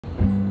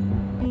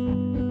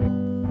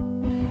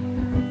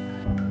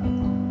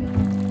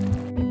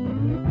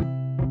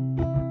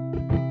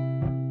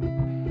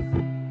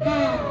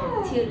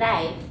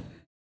life.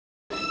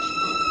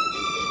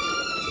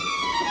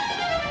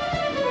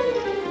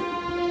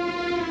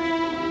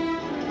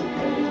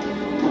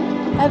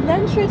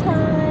 Adventure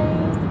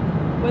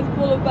time with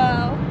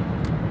Boulevard.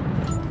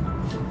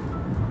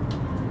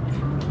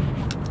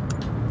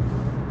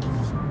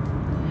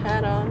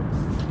 Hat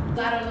on.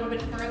 Ladder a little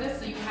bit further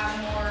so you have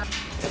more.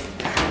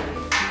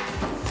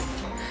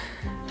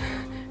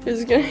 You're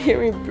just gonna hear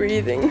me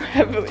breathing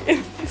heavily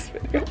in this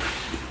video.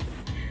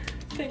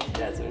 Thank you,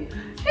 Jasmine.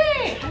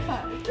 Hey, high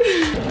five.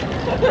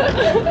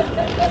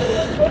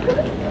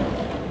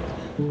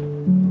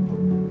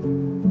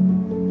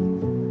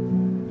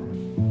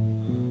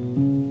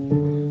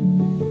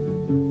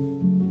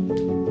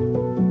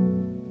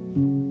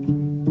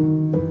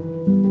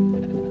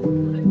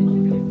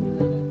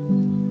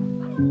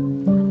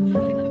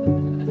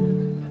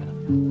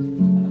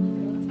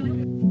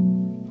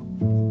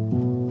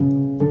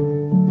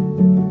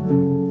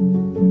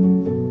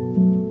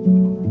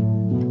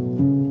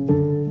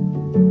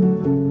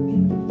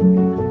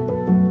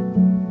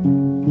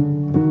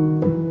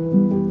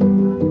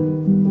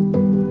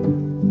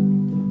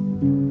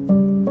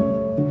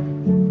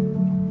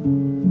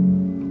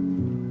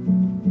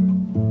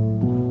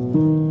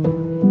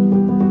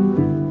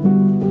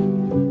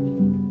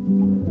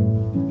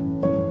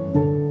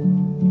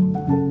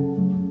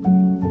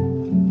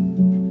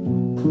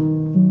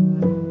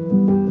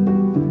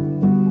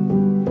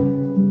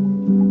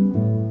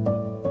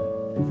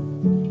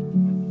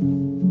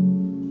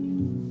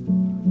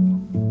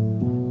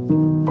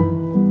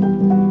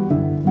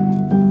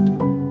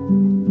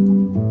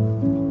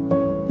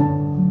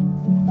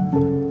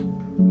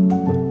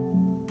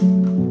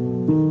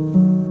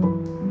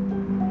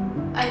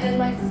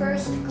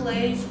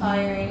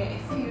 Firing a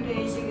few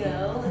days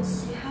ago. Let's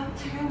see how it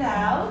turned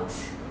out.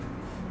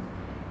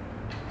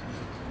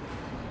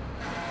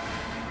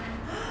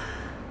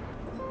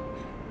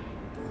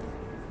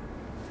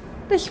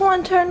 This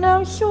one turned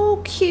out so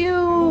cute.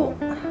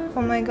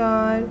 Oh my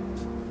god.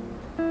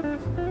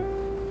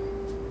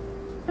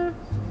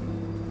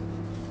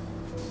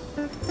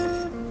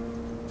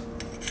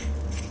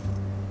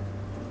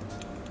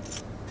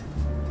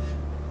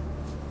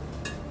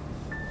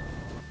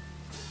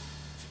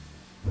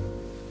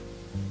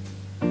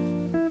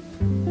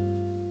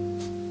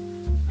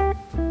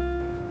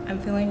 I'm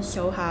feeling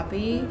so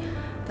happy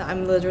that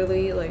I'm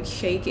literally like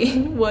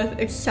shaking with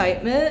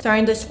excitement.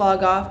 Starting this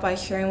vlog off by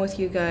sharing with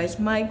you guys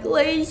my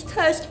glaze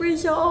test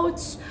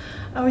results.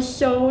 I was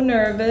so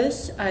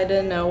nervous. I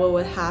didn't know what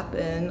would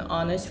happen,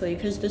 honestly,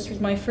 because this was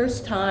my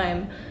first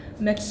time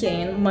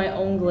mixing my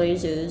own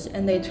glazes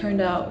and they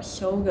turned out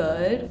so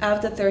good. Out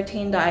of the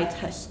 13 that I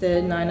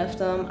tested, 9 of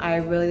them I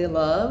really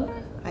love.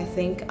 I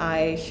think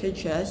I should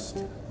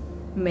just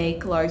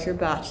make larger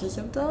batches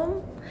of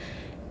them.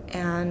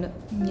 And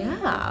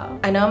yeah,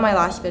 I know in my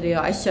last video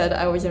I said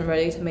I wasn't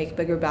ready to make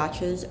bigger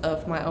batches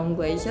of my own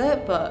glaze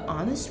yet, but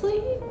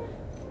honestly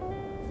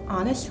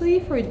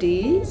for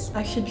these,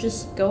 I should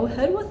just go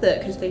ahead with it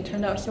because they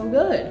turned out so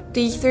good.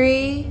 These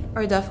 3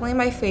 are definitely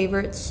my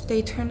favorites.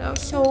 They turned out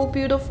so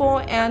beautiful,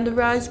 and the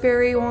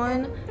raspberry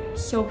one,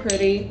 so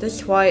pretty.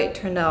 This white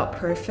turned out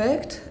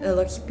perfect. It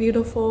looks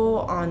beautiful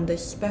on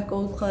this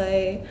speckled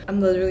clay.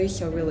 I'm literally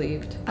so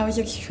relieved. I was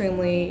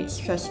extremely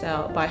stressed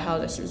out by how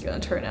this was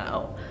gonna turn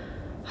out.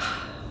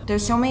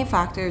 There's so many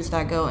factors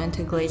that go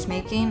into glaze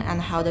making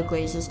and how the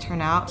glazes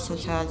turn out,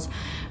 such as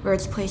where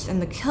it's placed in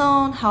the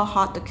kiln, how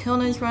hot the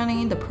kiln is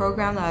running, the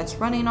program that it's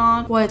running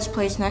on, what it's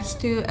placed next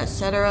to,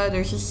 etc.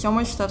 There's just so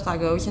much stuff that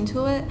goes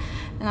into it,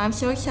 and I'm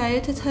so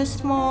excited to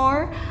test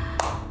more.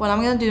 What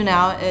I'm gonna do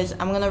now is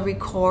I'm gonna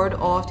record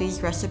all of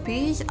these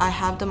recipes. I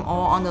have them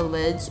all on the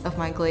lids of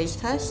my glaze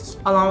tests,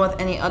 along with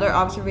any other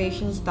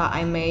observations that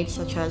I made,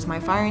 such as my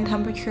firing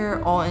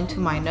temperature, all into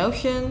my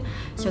Notion,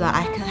 so that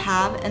I can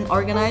have an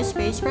organized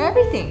space for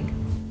everything.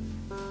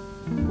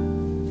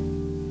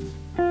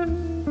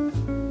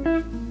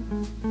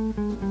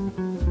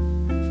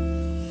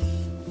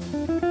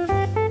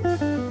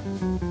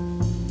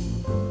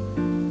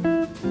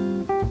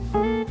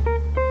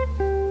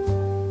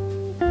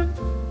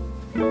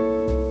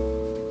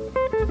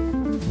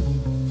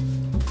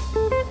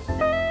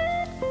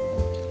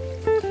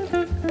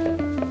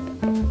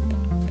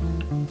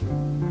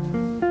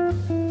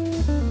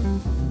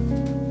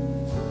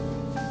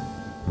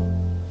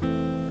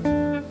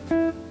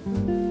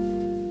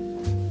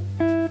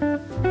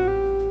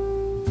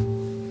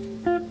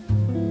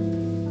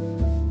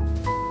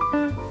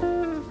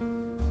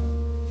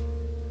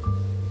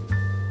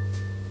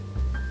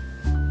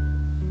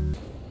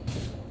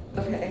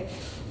 Okay.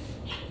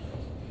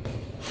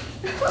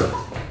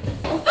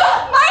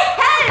 My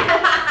head!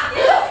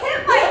 You just hit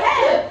my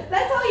head!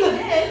 That's all you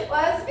did.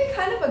 Well, that's be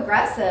kind of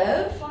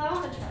aggressive. Well, I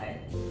want to try.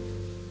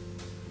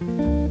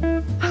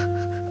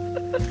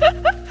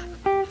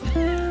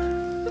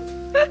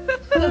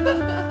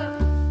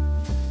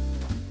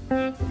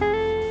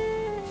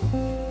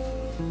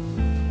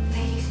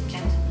 Ladies and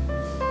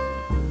gentlemen,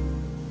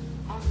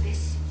 on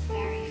this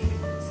very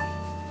frequency,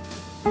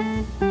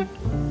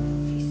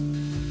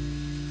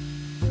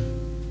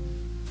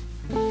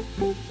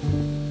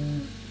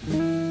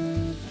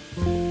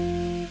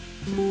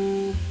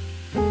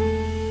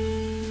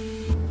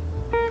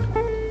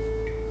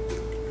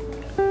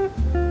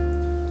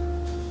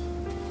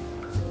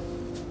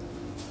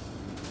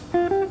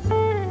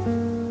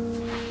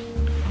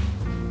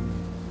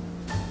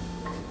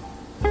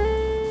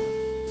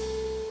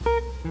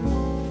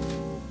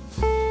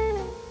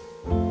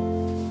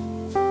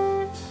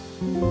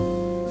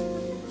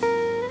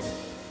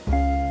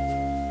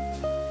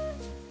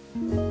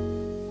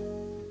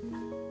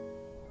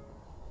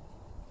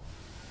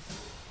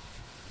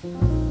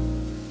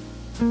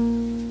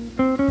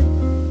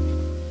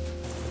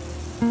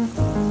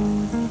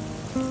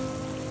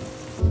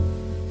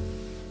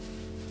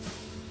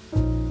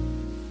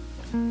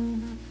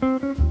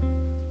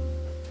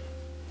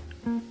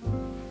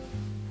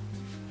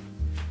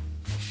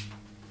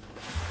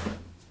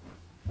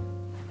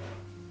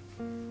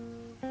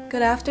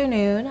 Good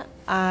afternoon.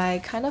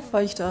 I kind of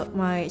fudged up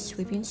my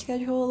sleeping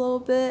schedule a little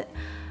bit.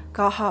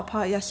 Got hot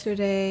pot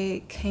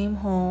yesterday, came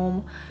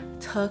home,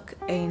 took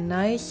a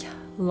nice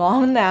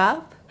long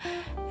nap,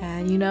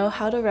 and you know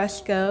how the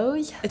rest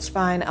goes. It's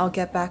fine, I'll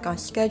get back on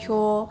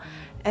schedule.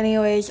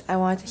 Anyways, I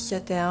wanted to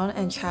sit down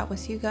and chat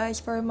with you guys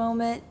for a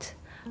moment.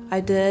 I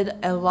did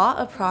a lot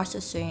of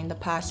processing the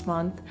past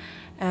month,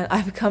 and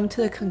I've come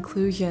to the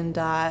conclusion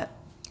that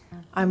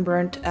I'm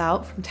burnt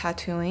out from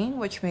tattooing,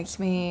 which makes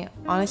me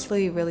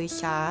honestly really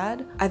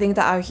sad. I think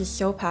that I was just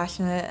so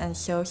passionate and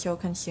so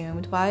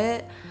consumed by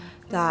it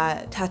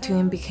that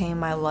tattooing became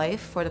my life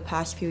for the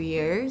past few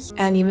years.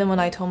 And even when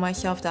I told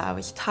myself that I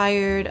was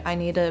tired, I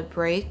needed a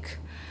break,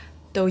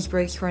 those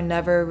breaks were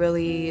never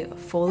really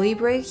fully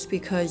breaks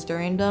because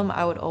during them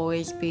I would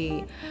always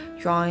be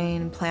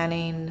drawing,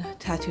 planning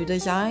tattoo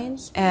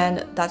designs,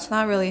 and that's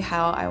not really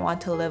how I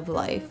want to live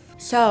life.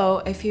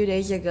 So a few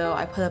days ago,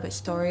 I put up a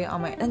story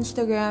on my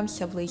Instagram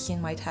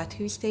subleasing my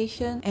tattoo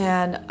station,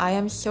 and I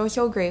am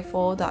so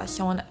grateful that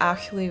someone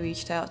actually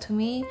reached out to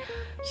me.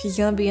 She's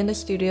gonna be in the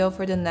studio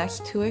for the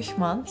next 2-ish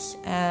months,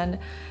 and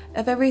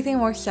if everything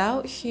works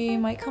out, she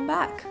might come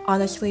back.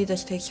 Honestly,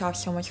 this takes off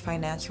so much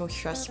financial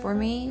stress for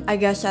me. I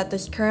guess at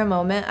this current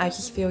moment, I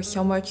just feel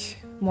so much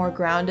more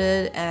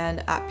grounded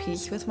and at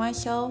peace with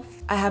myself.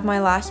 I have my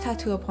last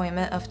tattoo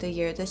appointment of the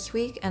year this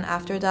week, and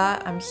after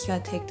that I'm just gonna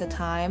take the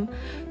time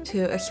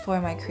to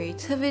explore my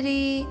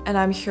creativity, and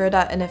I'm sure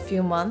that in a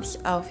few months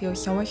I'll feel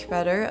so much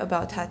better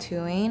about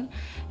tattooing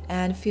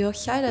and feel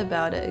excited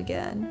about it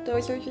again.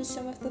 Those are just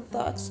some of the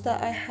thoughts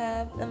that I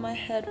have in my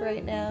head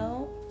right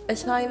now.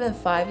 It's not even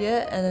 5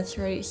 yet and it's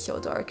already so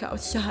dark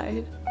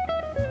outside.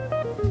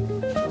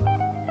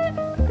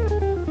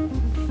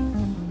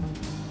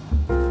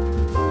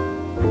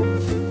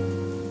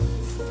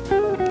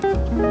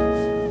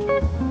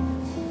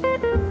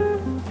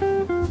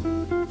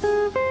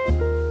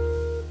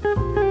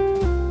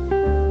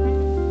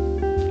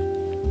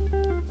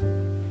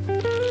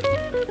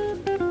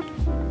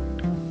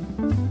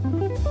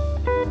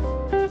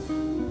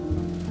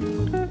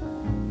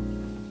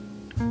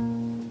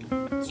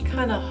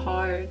 Kind of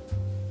hard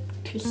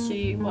to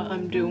see what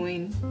I'm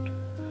doing.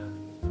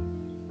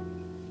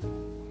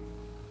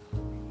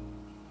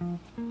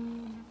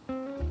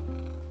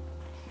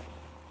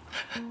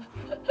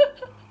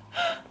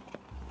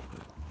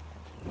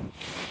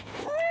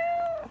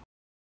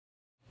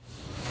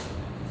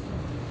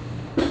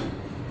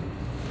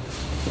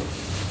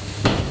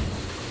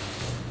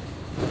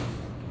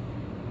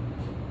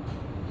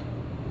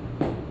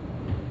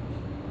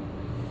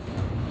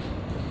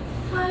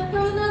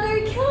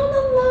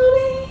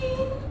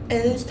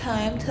 It is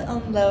time to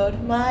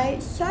unload my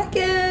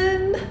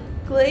second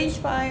glaze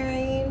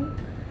firing.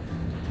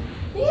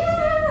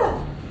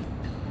 Yeah!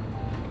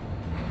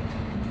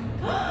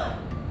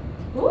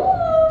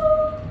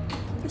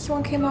 Ooh! This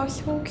one came out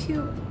so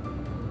cute.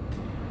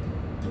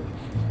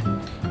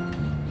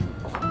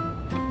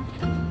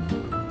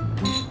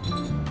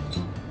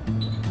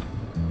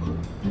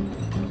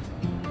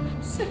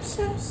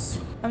 Success!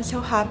 I'm so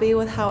happy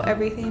with how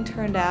everything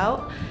turned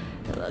out.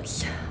 It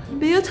looks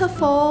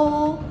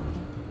beautiful.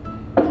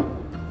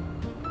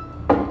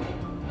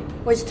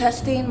 Was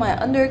testing my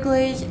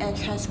underglaze and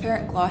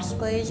transparent gloss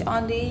glaze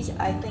on these.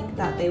 I think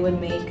that they would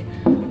make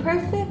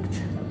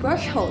perfect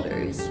brush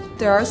holders.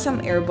 There are some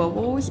air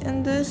bubbles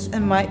in this. It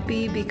might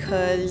be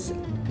because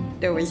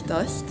there was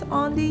dust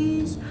on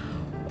these,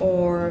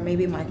 or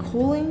maybe my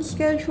cooling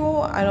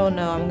schedule. I don't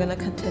know. I'm gonna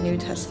continue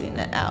testing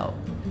it out.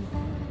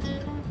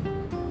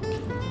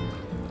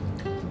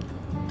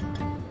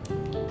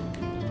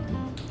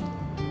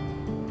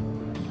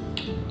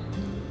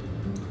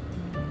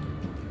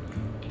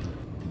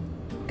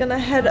 Gonna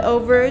head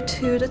over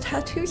to the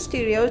tattoo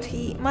studio to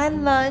eat my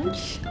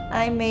lunch.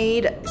 I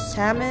made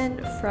salmon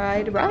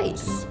fried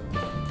rice.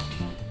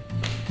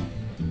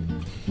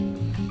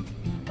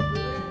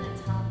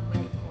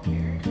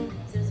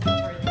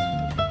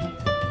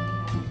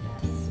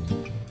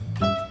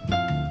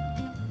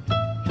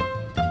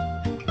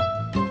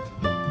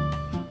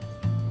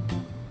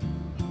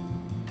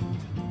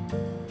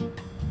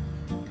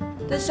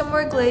 Did some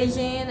more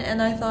glazing,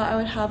 and I thought I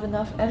would have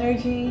enough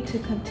energy to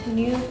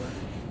continue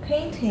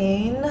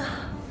painting.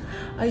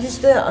 I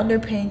just did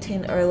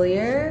underpainting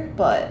earlier,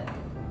 but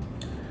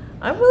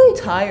I'm really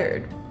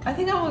tired. I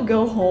think I will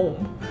go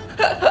home.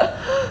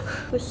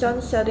 The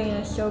sun setting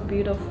is so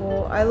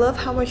beautiful. I love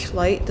how much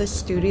light the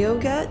studio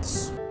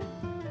gets.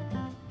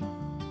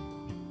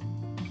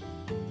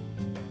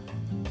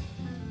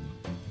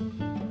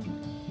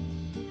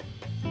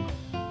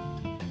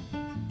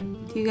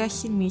 Do you guys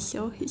see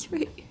Miso? He's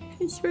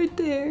right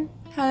there.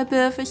 Had a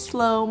bit of a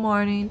slow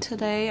morning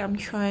today. I'm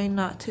trying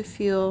not to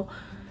feel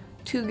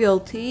too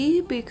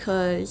guilty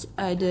because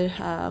I did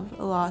have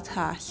a lot of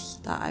tasks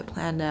that I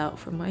planned out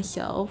for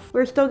myself.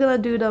 We're still gonna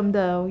do them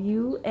though,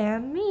 you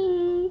and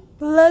me.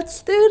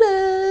 Let's do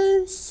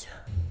this!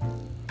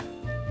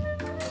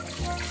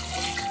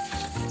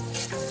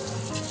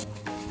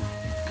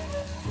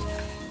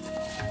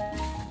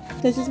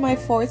 This is my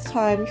 4th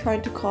time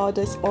trying to call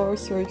this oral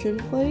surgeon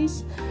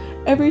place.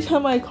 Every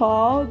time I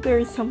call,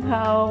 they're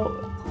somehow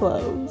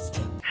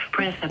closed.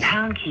 Press the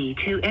pound key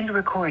to end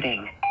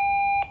recording.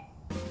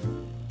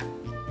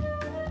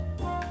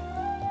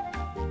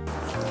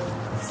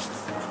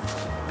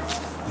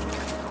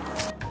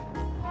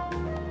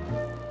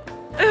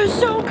 It's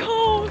so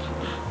cold.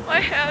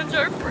 My hands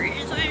are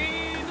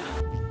freezing.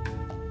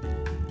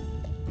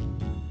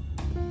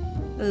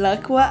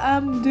 Look what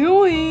I'm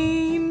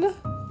doing.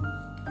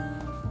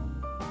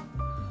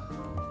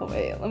 Oh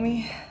wait, let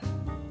me.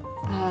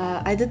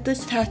 I did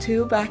this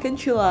tattoo back in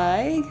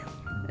July.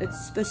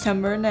 It's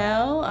December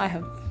now.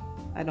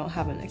 I don't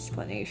have an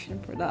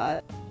explanation for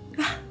that.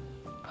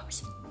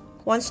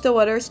 Once the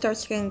weather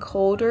starts getting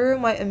colder,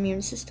 my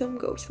immune system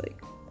goes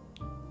like.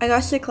 I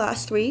got sick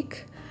last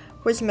week.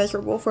 Was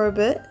miserable for a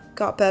bit,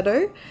 got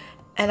better,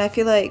 and I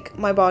feel like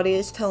my body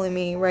is telling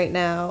me right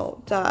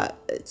now that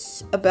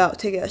it's about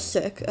to get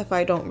sick if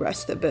I don't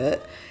rest a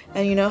bit.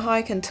 And you know how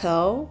I can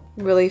tell?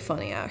 Really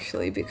funny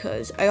actually,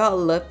 because I got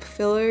lip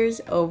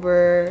fillers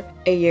over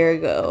a year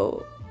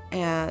ago,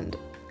 and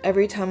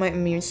every time my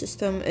immune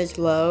system is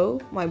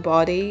low, my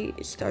body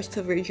starts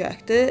to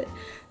reject it.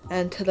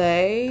 And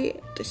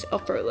today, this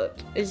upper lip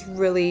is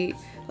really,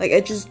 like,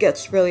 it just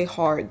gets really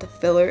hard, the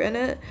filler in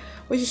it,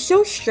 which is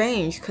so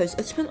strange because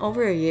it's been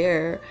over a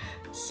year.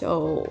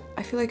 So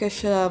I feel like I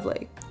should have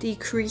like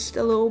decreased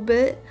a little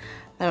bit.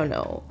 I don't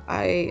know.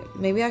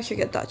 Maybe I should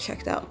get that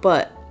checked out.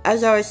 But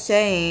as I was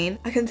saying,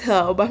 I can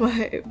tell by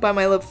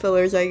my lip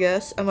fillers, I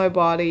guess, and my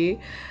body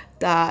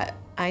that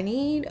I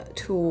need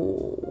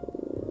to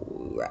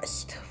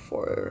rest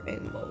for a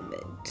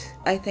moment.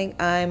 I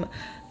think I'm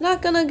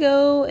not gonna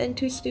go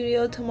into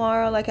studio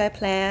tomorrow like I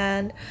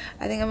planned.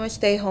 I think I'm gonna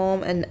stay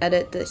home and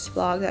edit this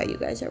vlog that you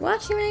guys are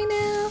watching right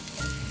now.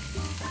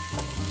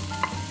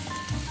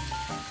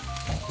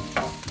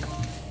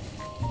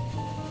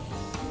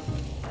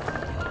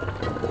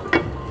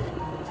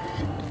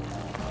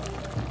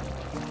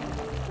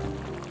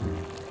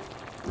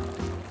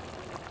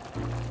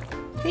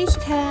 Taste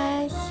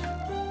test.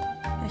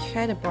 Let's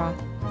try the broth.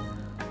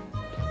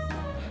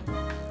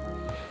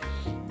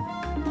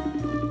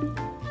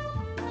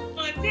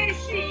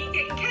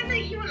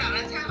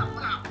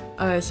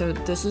 Alright, so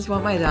this is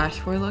what my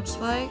dashboard looks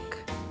like.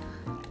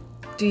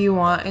 Do you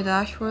want a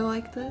dashboard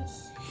like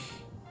this?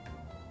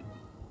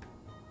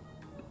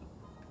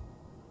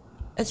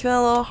 It's been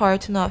a little hard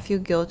to not feel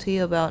guilty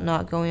about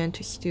not going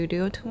into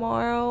studio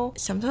tomorrow.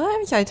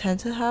 Sometimes I tend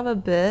to have a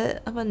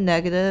bit of a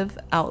negative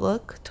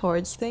outlook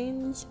towards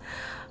things.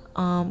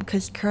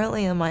 Because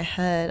currently in my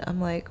head,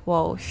 I'm like,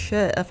 well,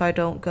 shit, if I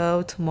don't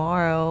go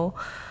tomorrow,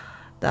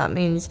 that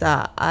means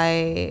that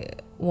I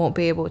won't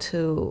be able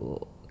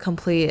to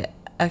complete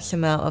X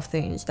amount of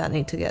things that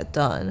need to get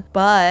done.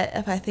 But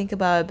if I think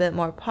about it a bit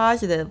more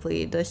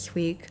positively, this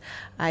week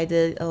I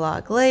did a lot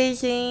of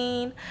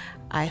glazing,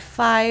 I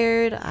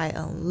fired, I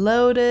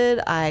unloaded,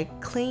 I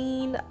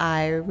cleaned,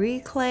 I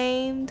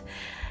reclaimed.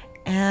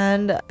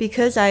 And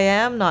because I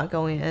am not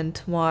going in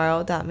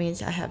tomorrow, that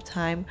means I have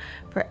time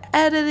for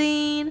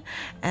editing,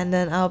 and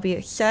then I'll be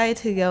excited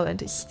to go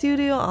into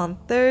studio on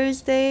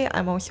Thursday.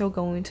 I'm also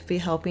going to be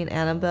helping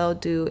Annabelle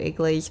do a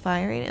glaze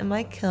firing in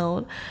my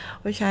kiln,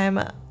 which I'm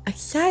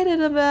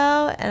excited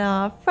about. And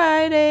on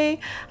Friday,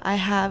 I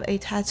have a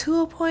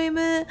tattoo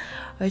appointment,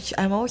 which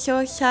I'm also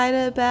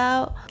excited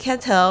about.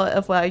 Can't tell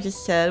if what I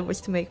just said was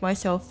to make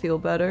myself feel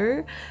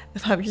better,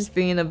 if I'm just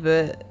being a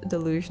bit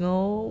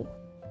delusional.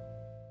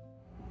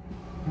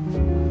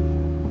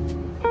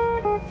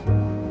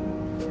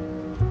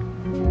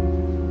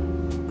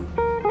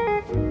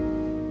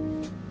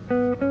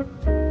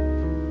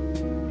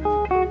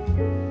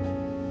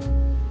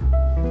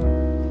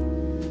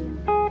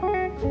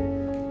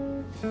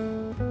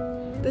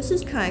 This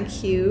is kind of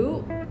cute.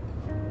 A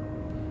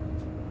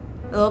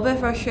little bit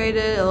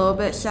frustrated, a little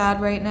bit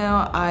sad right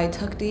now. I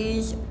took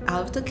these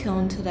out of the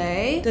kiln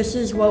today. This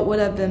is what would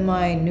have been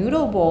my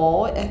noodle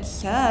bowl,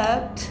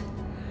 except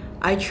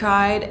I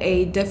tried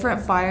a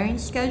different firing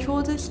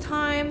schedule this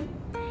time,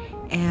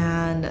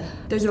 and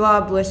there's a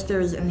lot of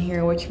blisters in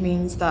here, which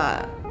means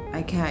that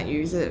I can't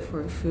use it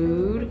for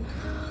food.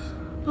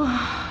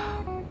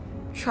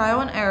 Trial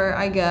and error,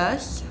 I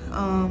guess.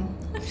 I'm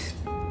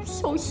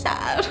so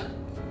sad.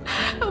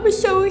 I was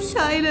so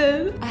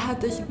excited. I had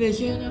this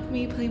vision of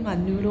me putting my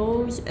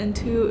noodles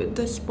into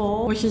this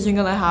bowl, which isn't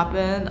gonna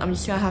happen. I'm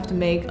just gonna have to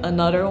make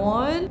another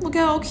one. Look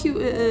at how cute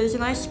it is,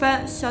 and I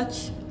spent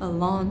such a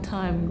long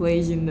time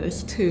glazing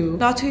this too.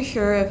 Not too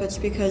sure if it's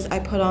because I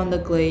put on the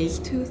glaze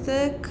too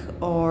thick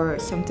or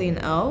something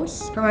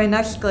else. For my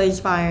next glaze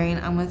firing,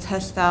 I'm gonna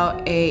test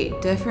out a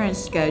different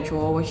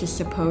schedule, which is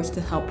supposed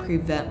to help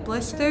prevent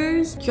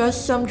blisters.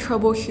 Just some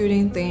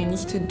troubleshooting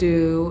things to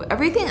do.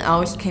 Everything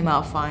else came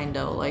out fine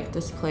though, like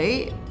this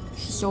plate.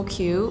 She's so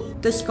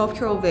cute. The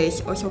sculptural vase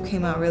also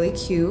came out really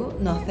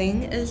cute.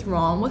 Nothing is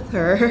wrong with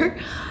her.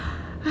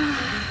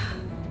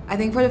 I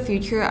think for the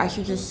future, I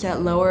should just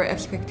set lower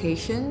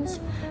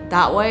expectations.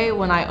 That way,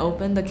 when I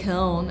open the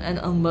kiln and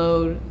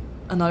unload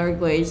another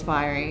glaze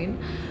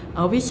firing,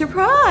 I'll be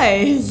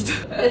surprised.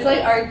 It's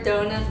like our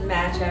donuts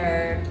match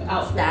our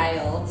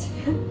style.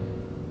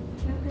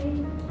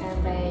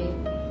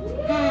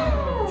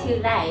 To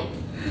life.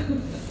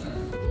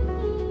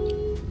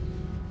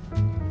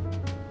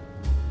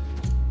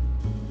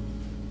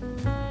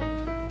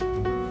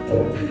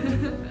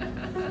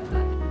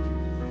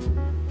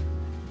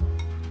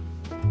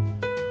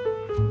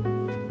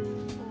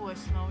 Oh, it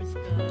smells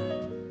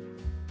good.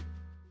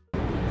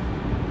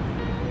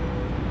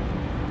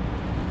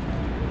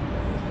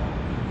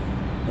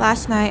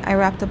 Last night, I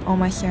wrapped up all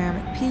my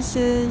ceramic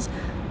pieces,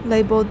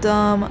 labeled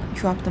them,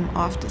 dropped them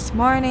off this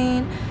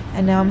morning,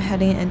 and now I'm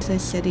heading into the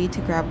city to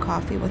grab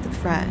coffee with a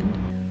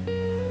friend.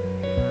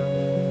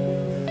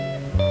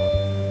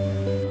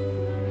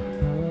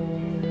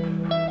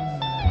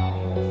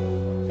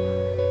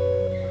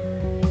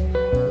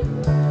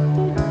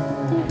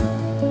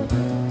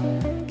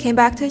 Came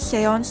back to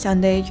Sley on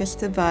Sunday just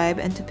to vibe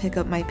and to pick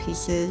up my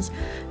pieces.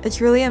 It's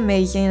really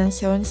amazing and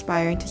so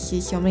inspiring to see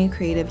so many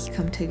creatives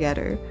come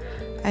together.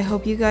 I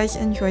hope you guys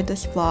enjoyed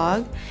this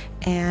vlog,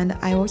 and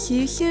I will see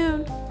you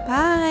soon.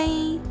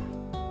 Bye!